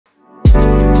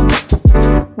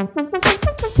Hi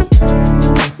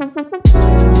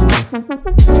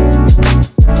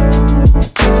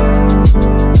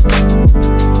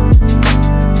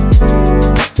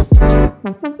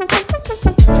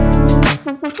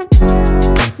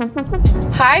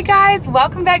guys,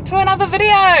 welcome back to another video.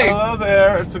 Hello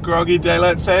there, it's a groggy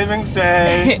daylight savings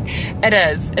day. It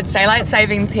is, it's daylight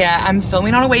savings here. I'm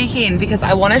filming on a weekend because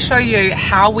I want to show you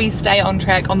how we stay on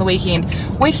track on the weekend.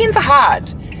 Weekends are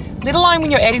hard, let alone when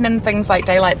you're adding in things like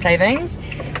daylight savings.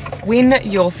 When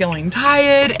you're feeling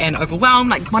tired and overwhelmed,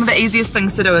 like one of the easiest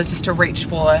things to do is just to reach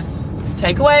for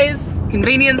takeaways,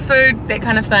 convenience food, that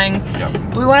kind of thing.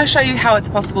 Yep. We want to show you how it's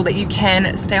possible that you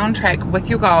can stay on track with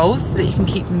your goals so that you can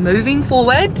keep moving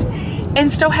forward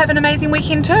and still have an amazing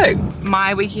weekend too.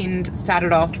 My weekend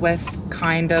started off with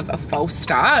kind of a false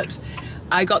start.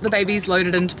 I got the babies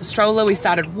loaded into the stroller, we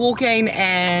started walking,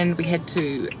 and we had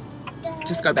to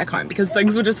just go back home because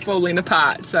things were just falling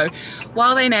apart. So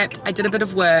while they napped, I did a bit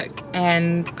of work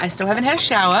and I still haven't had a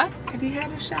shower. Have you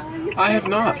had a shower yet? I have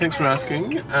not, thanks for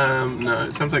asking. No,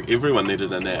 it sounds like everyone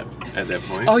needed a nap at that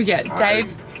point. Oh yeah, So-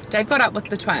 Dave got up with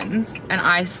the twins and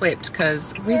I slept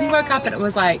because Ruby woke up and it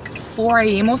was like 4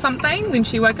 AM or something when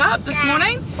she woke up this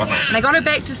morning. And I got her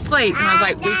back to sleep and I was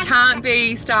like, we can't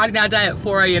be starting our day at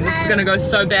 4 AM, this is gonna go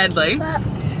so badly.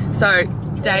 So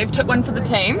Dave took one for the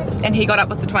team and he got up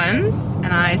with the twins and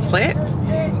I slept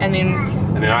and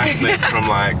then I slept from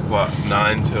like, what,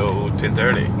 9 till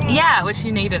 10:30? yeah, which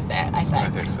you needed that, I think. I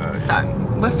think so. So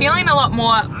we're feeling a lot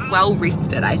more well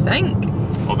rested, I think.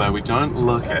 Although we don't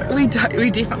look it. We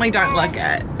definitely don't look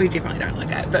it. We definitely don't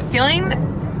look it. But feeling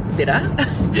better.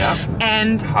 Yeah.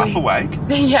 And Half awake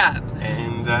yeah.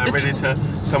 and ready to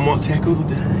somewhat tackle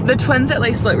the day. The twins at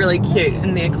least look really cute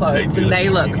in their clothes They do and they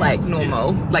look look cute, like yes.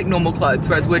 normal, like normal clothes,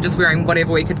 whereas we're just wearing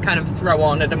whatever we could kind of throw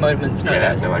on at a moment's Yeah,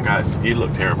 notice. they're like, guys, you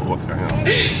look terrible, what's going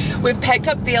on? We've packed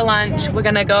up their lunch, we're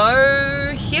gonna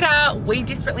go head out. We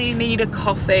desperately need a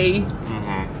coffee.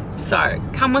 So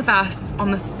come with us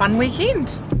on this fun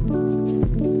weekend.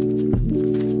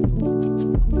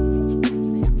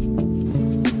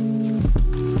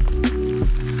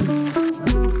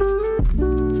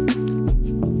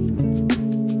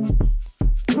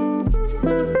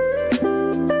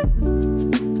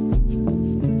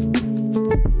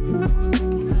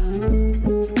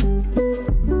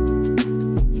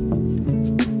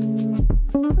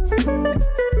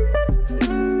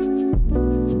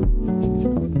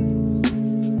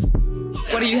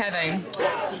 What are you having?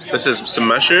 This is some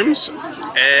mushrooms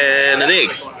and an egg.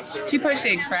 2 poached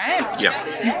eggs, right? Yeah,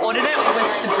 You ordered it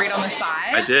with the bread on the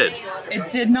side. I did. It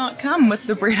did not come with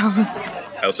the bread on the side.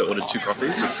 I also ordered 2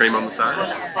 coffees with cream on the side.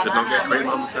 Did not get cream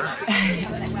on the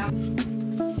side.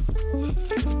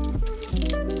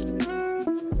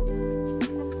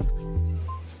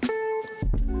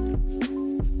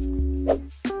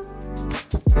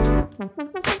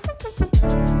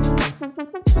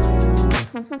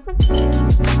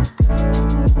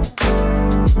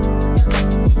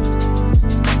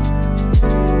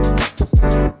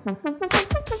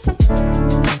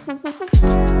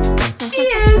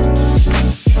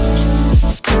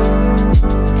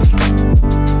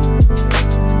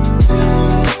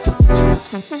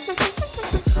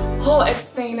 Oh,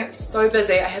 it's been so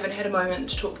busy. I haven't had a moment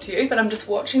to talk to you, but I'm just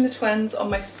watching the twins on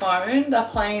my phone. They're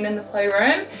playing in the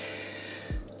playroom.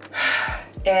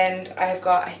 And I've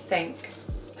got, I think,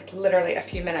 like literally a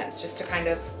few minutes just to kind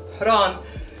of put on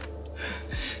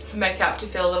some makeup to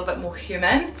feel a little bit more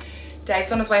human.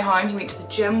 Dave's on his way home. He went to the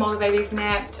gym while the babies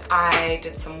napped. I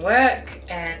did some work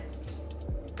and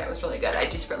that was really good. I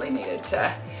desperately needed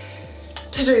to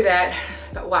do that.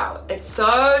 But wow, it's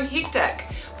so hectic.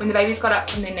 When the babies got up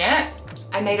from their nap,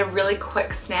 I made a really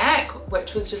quick snack,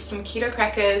 which was just some keto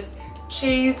crackers,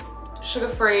 cheese,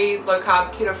 sugar-free,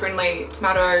 low-carb, keto-friendly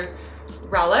tomato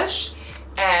relish,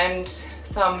 and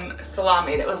some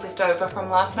salami that was left over from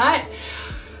last night.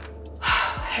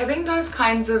 Having those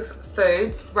kinds of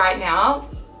foods right now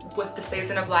with the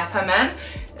season of life I'm in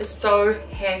is so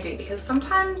handy because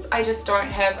sometimes I just don't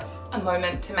have a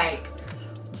moment to make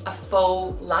a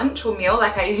full lunch or meal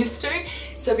like I used to.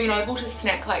 So being able to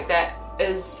snack like that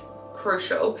is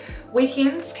crucial.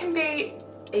 Weekends can be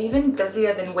even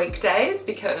busier than weekdays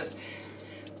because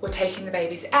we're taking the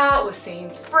babies out, we're seeing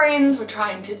friends, we're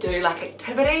trying to do like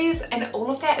activities, and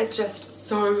all of that is just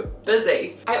so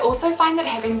busy. I also find that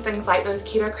having things like those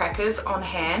keto crackers on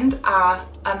hand are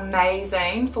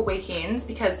amazing for weekends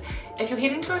because if you're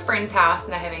heading to a friend's house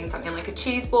and they're having something like a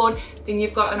cheese board, then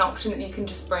you've got an option that you can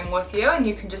just bring with you and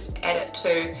you can just add it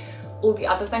to all the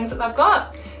other things that they've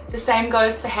got. The same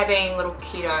goes for having little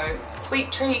keto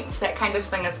sweet treats, that kind of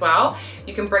thing as well.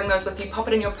 You can bring those with you, pop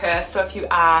it in your purse, so if you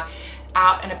are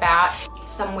out and about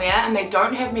somewhere and they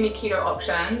don't have many keto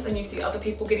options and you see other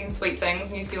people getting sweet things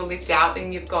and you feel left out,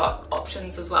 then you've got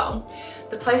options as well.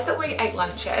 The place that we ate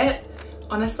lunch at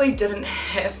honestly didn't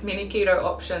have many keto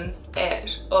options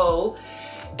at all,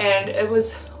 and it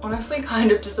was honestly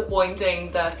kind of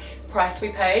disappointing, the price we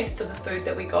paid for the food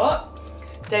that we got.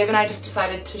 Dave and I just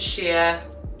decided to share,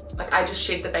 like I just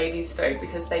shared the baby's food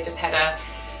because they just had a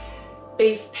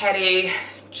beef patty,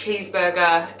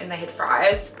 cheeseburger, and they had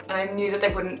fries, and I knew that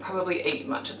they wouldn't probably eat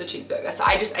much of the cheeseburger, so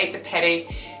I just ate the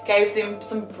patty, gave them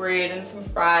some bread and some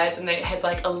fries, and they had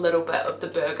like a little bit of the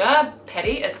burger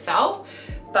patty itself.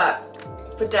 But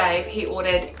for Dave, he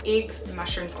ordered eggs and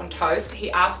mushrooms on toast. He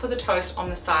asked for the toast on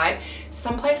the side.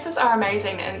 Some places are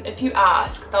amazing, and if you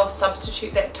ask, they'll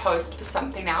substitute that toast for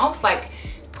something else, like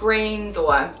greens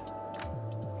or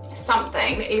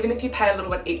something. Even if you pay a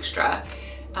little bit extra,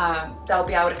 they'll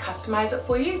be able to customize it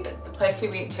for you. But the place we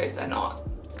went to, they're not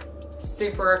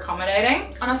super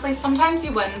accommodating. Honestly, sometimes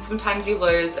you win, sometimes you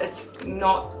lose. It's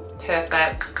not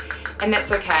perfect, and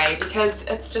that's okay, because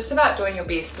it's just about doing your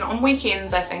best. And on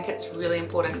weekends, I think it's really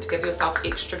important to give yourself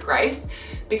extra grace,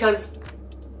 because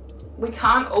we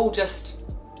can't all just,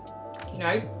 you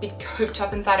know, be cooped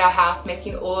up inside our house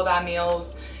making all of our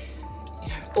meals, you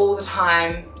know, all the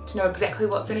time, to know exactly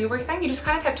what's in everything. You just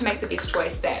kind of have to make the best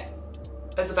choice that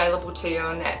is available to you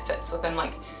and that fits within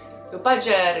like your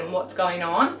budget and what's going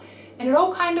on, and it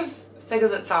all kind of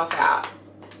figures itself out.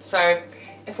 So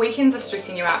if weekends are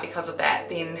stressing you out because of that,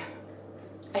 then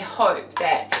I hope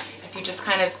that if you just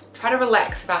kind of try to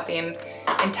relax about them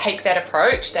and take that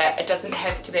approach, that it doesn't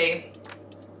have to be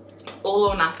all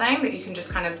or nothing, that you can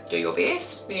just kind of do your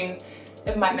best, then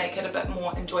it might make it a bit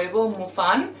more enjoyable, more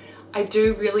fun. I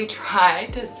do really try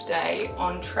to stay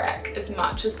on track as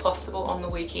much as possible on the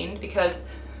weekend, because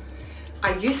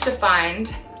I used to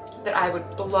find that I would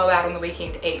blow out on the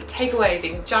weekend, eat takeaways,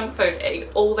 eat junk food, eat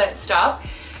all that stuff,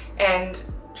 and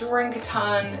drink a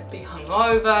ton, be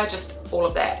hungover, just all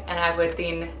of that. And I would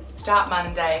then start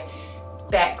Monday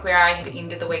back where I had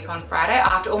ended the week on Friday.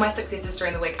 After all my successes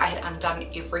during the week, I had undone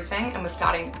everything and was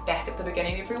starting back at the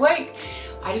beginning every week.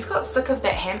 I just got sick of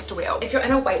that hamster wheel. If you're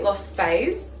in a weight loss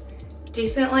phase,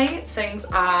 definitely things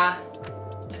are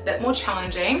a bit more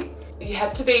challenging. You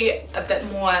have to be a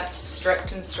bit more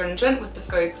strict and stringent with the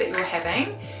foods that you're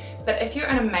having. But if you're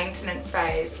in a maintenance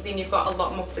phase, then you've got a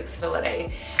lot more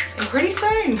flexibility. And pretty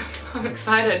soon, I'm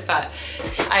excited, but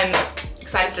I'm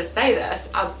excited to say this,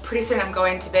 pretty soon I'm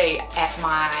going to be at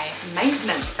my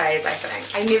maintenance phase, I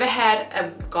think. I never had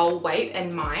a goal weight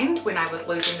in mind when I was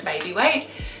losing the baby weight,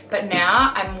 but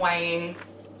now I'm weighing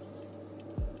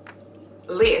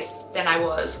less than I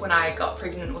was when I got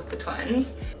pregnant with the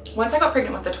twins. Once I got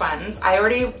pregnant with the twins, I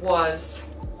already was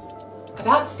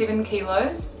about 7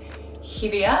 kilos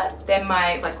heavier than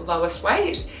my like lowest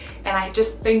weight, and I had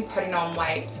just been putting on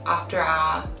weight after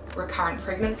our recurrent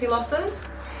pregnancy losses,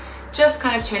 just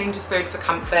kind of turning to food for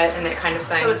comfort and that kind of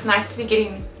thing. So it's nice to be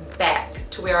getting back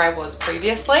to where I was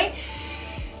previously,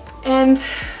 and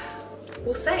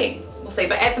we'll see.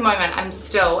 But at the moment, I'm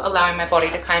still allowing my body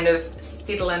to kind of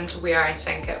settle into where I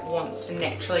think it wants to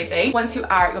naturally be. Once you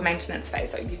are at your maintenance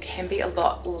phase though, you can be a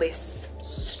lot less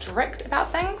strict about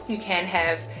things. You can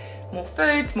have more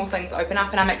foods, more things open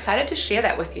up, and I'm excited to share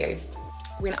that with you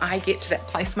when I get to that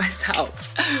place myself.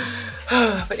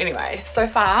 But anyway, so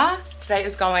far today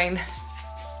is going,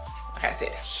 like I said,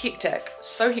 hectic,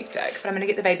 so hectic, but I'm gonna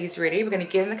get the babies ready. We're gonna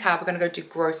get in the car, we're gonna go do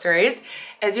groceries.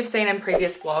 As you've seen in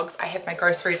previous vlogs, I have my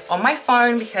groceries on my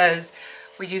phone because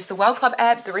we use the Welle Club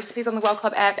app, the recipes on the Welle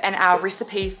Club app, and our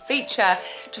recipe feature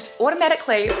just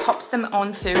automatically pops them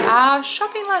onto our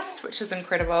shopping list, which is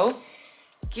incredible.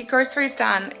 Get groceries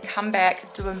done, come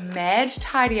back, do a mad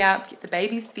tidy up, get the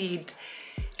babies fed,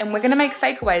 and we're gonna make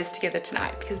fakeaways together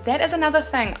tonight, because that is another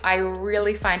thing I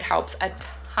really find helps a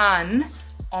ton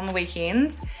on the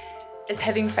weekends, is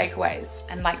having fakeaways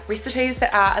and like recipes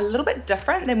that are a little bit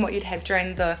different than what you'd have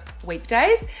during the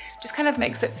weekdays. Just kind of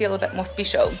makes it feel a bit more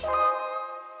special.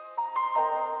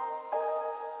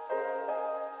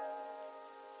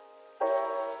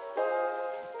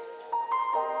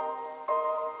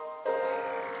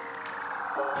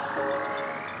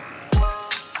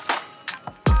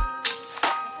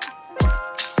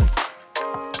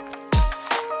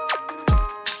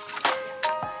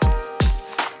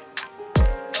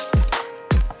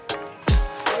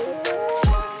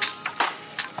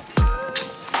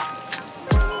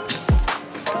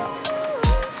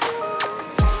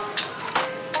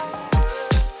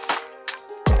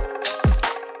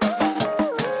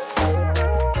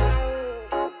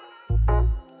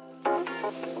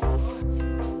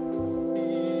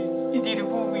 You did it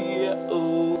for me.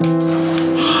 Oh.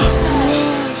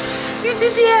 You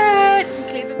did it. You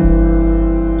clever.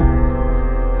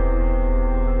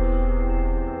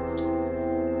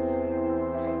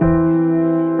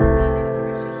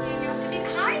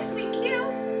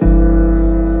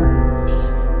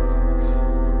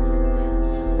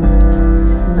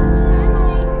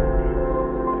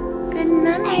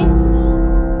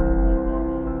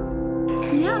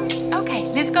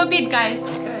 Bed, guys.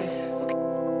 Okay.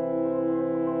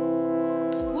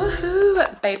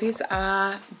 Woohoo! Babies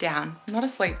are down. Not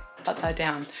asleep, but they're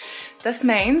down. This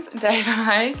means Dave and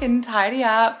I can tidy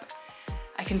up.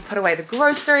 I can put away the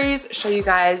groceries, show you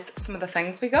guys some of the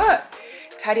things we got.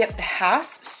 Tidy up the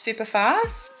house super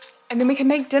fast. And then we can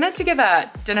make dinner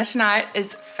together. Dinner tonight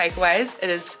is Fakeaways. It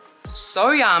is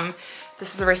so yum.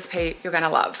 This is a recipe you're gonna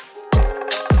love.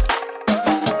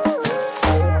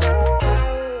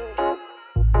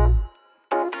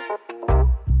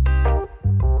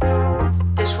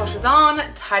 On,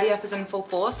 tidy up is in full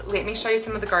force. Let me show you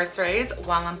some of the groceries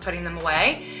while I'm putting them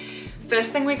away.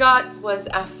 First thing we got was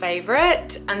our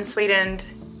favorite unsweetened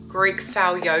Greek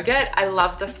style yogurt. I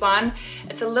love this one.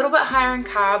 It's a little bit higher in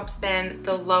carbs than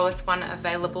the lowest one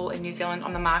available in New Zealand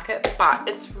on the market, but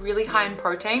it's really high in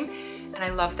protein and I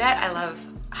love that. I love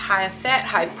higher fat,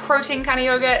 high protein kind of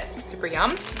yogurt. It's super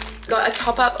yum. Got a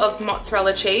top up of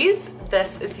mozzarella cheese.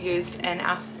 This is used in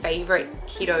our favorite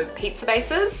keto pizza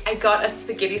bases. I got a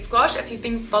spaghetti squash. If you've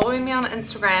been following me on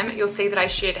Instagram, you'll see that I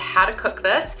shared how to cook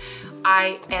this.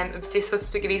 I am obsessed with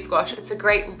spaghetti squash. It's a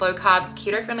great low carb,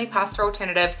 keto friendly pasta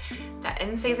alternative. They're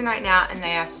in season right now and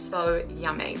they are so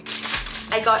yummy.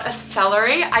 I got a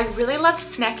celery. I really love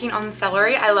snacking on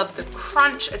celery. I love the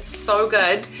crunch, it's so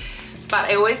good. But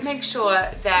I always make sure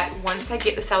that once I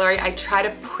get the celery, I try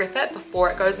to prep it before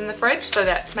it goes in the fridge. So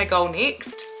that's my goal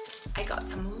next. I got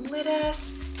some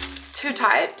lettuce, two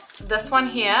types. This one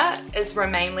here is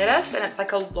romaine lettuce and it's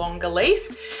like a longer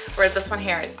leaf, whereas this one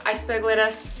here is iceberg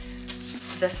lettuce.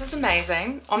 This is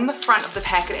amazing. On the front of the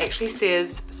pack, it actually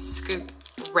says scoop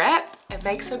wrap. It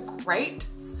makes a great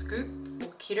scoop or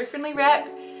keto-friendly wrap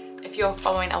if you're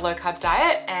following a low-carb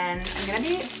diet, and I'm gonna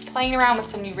be playing around with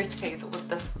some new recipes with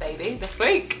this baby this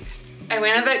week. I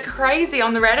went a bit crazy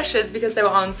on the radishes because they were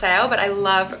on sale, but I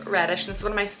love radish and it's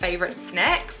one of my favorite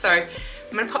snacks. So I'm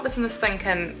gonna pop this in the sink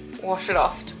and wash it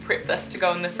off to prep this to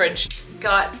go in the fridge.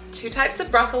 Got two types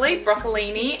of broccoli,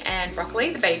 broccolini and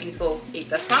broccoli. The babies will eat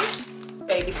this one.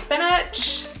 Baby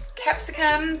spinach,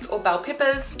 capsicums or bell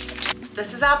peppers.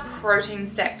 This is our protein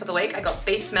stack for the week. I got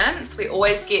beef mince. We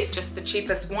always get just the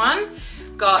cheapest one.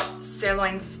 Got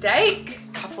sirloin steak,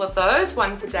 a couple of those,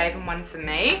 one for Dave and one for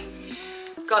me.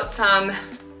 Got some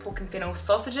pork and fennel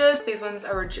sausages. These ones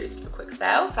are reduced for quick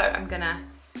sale, so I'm gonna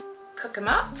cook them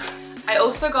up. I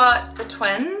also got the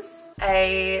twins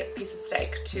a piece of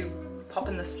steak to pop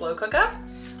in the slow cooker.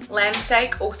 Lamb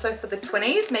steak also for the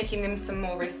twinnies, making them some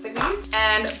more recipes.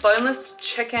 And boneless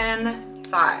chicken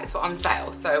thighs were on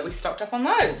sale, so we stocked up on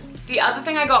those. The other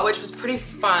thing I got, which was pretty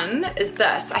fun, is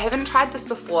this. I haven't tried this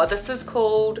before. This is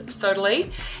called Sodali,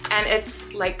 and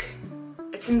it's like,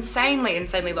 it's insanely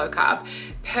low carb.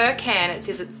 Per can, it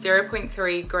says it's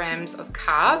 0.3 grams of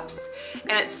carbs,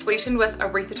 and it's sweetened with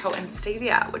erythritol and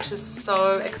stevia, which is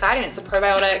so exciting. It's a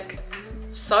probiotic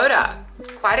soda.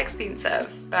 Quite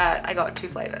expensive, but I got two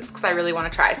flavors because I really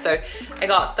want to try. So I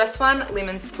got this one,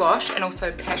 lemon squash, and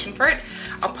also passion fruit.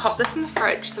 I'll pop this in the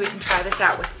fridge so we can try this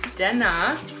out with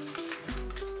dinner.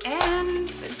 And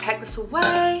let's pack this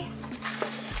away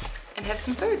and have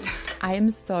some food. I am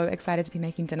so excited to be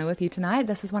making dinner with you tonight.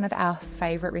 This is one of our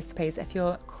favorite recipes. If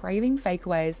you're craving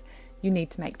fakeaways, you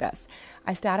need to make this.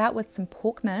 I start out with some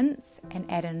pork mince and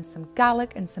add in some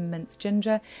garlic and some minced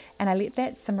ginger, and I let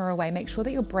that simmer away. Make sure that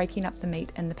you're breaking up the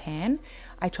meat in the pan.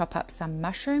 I chop up some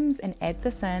mushrooms and add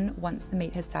this in once the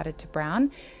meat has started to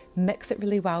brown. Mix it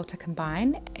really well to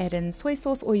combine. Add in soy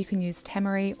sauce, or you can use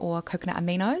tamari or coconut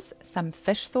aminos, some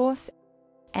fish sauce.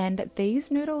 And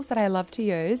these noodles that I love to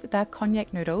use, they're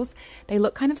cognac noodles. They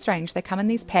look kind of strange. They come in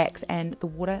these packs and the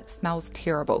water smells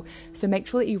terrible. So make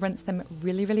sure that you rinse them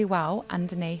really well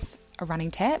underneath a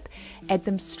running tap. Add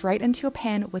them straight into your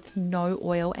pan with no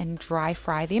oil and dry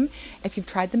fry them. If you've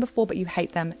tried them before but you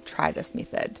hate them, try this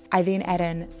method. I then add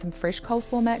in some fresh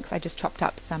coleslaw mix. I just chopped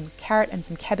up some carrot and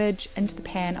some cabbage into the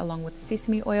pan along with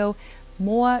sesame oil,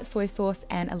 more soy sauce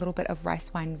and a little bit of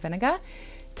rice wine vinegar.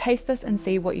 Taste this and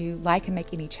see what you like and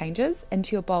make any changes.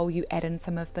 Into your bowl, you add in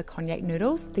some of the cognac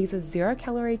noodles. These are 0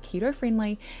 calorie, keto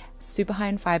friendly, super high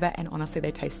in fiber, and honestly,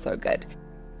 they taste so good.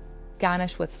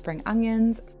 Garnish with spring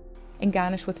onions and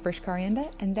garnish with fresh coriander,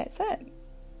 and that's it.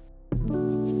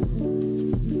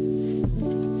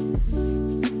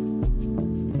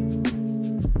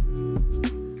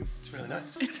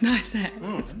 nice. It's nice, eh?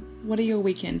 What are your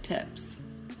weekend tips?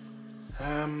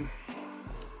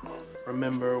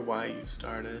 Remember why you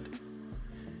started,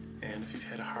 and if you've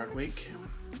had a hard week,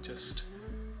 just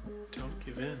don't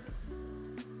give in.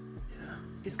 Yeah.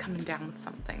 He's coming down with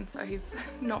something, so he's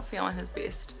not feeling his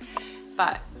best.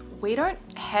 But we don't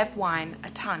have wine a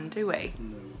ton, do we?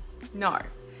 No.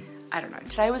 I don't know.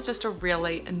 Today was just a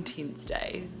really intense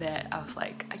day that I was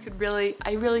like,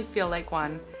 I really feel like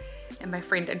one. And my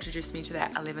friend introduced me to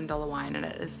that $11 wine, and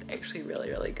it is actually really,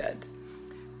 really good.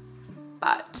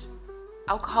 But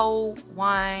alcohol,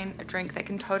 wine, a drink that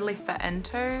can totally fit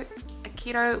into a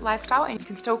keto lifestyle, and you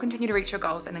can still continue to reach your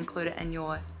goals and include it in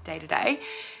your day-to-day.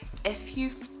 If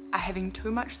you are having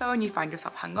too much though and you find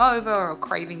yourself hungover or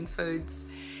craving foods,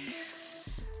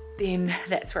 then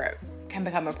that's where it can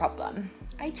become a problem.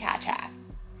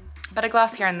 But a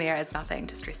glass here and there is nothing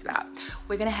to stress about.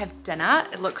 We're gonna have dinner.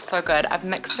 It looks so good. I've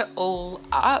mixed it all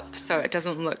up so it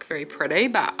doesn't look very pretty,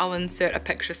 but I'll insert a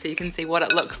picture so you can see what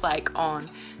it looks like on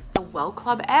the Welle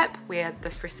Club app, where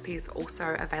this recipe is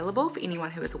also available for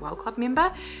anyone who is a Welle Club member.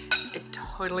 It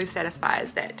totally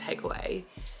satisfies that takeaway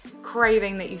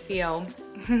craving that you feel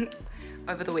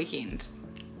over the weekend.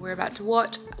 We're about to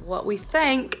watch what we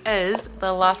think is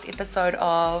the last episode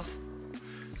of...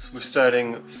 So we're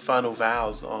starting Final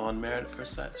Vows on Married at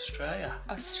First Sight Australia.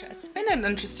 It's been an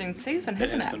interesting season,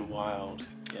 hasn't it? It's been wild,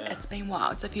 yeah. It's been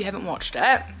wild, so if you haven't watched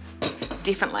it,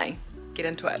 definitely get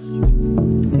into it.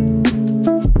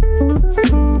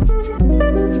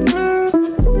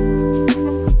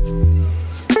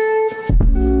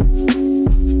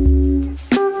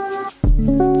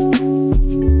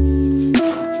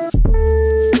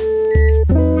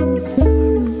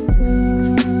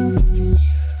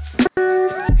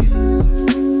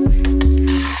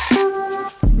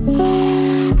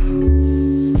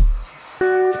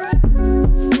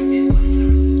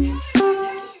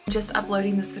 Just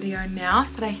uploading this video now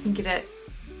so that I can get it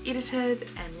edited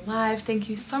and live. Thank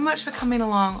you so much for coming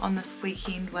along on this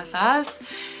weekend with us.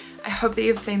 I hope that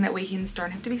you've seen that weekends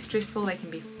don't have to be stressful, they can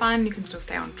be fun, you can still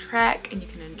stay on track and you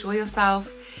can enjoy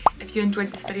yourself. If you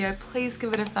enjoyed this video, please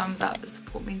give it a thumbs up. The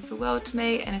support means the world to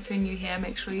me, and if you're new here,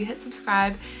 make sure you hit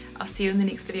subscribe. I'll see you in the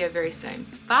next video very soon.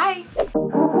 Bye!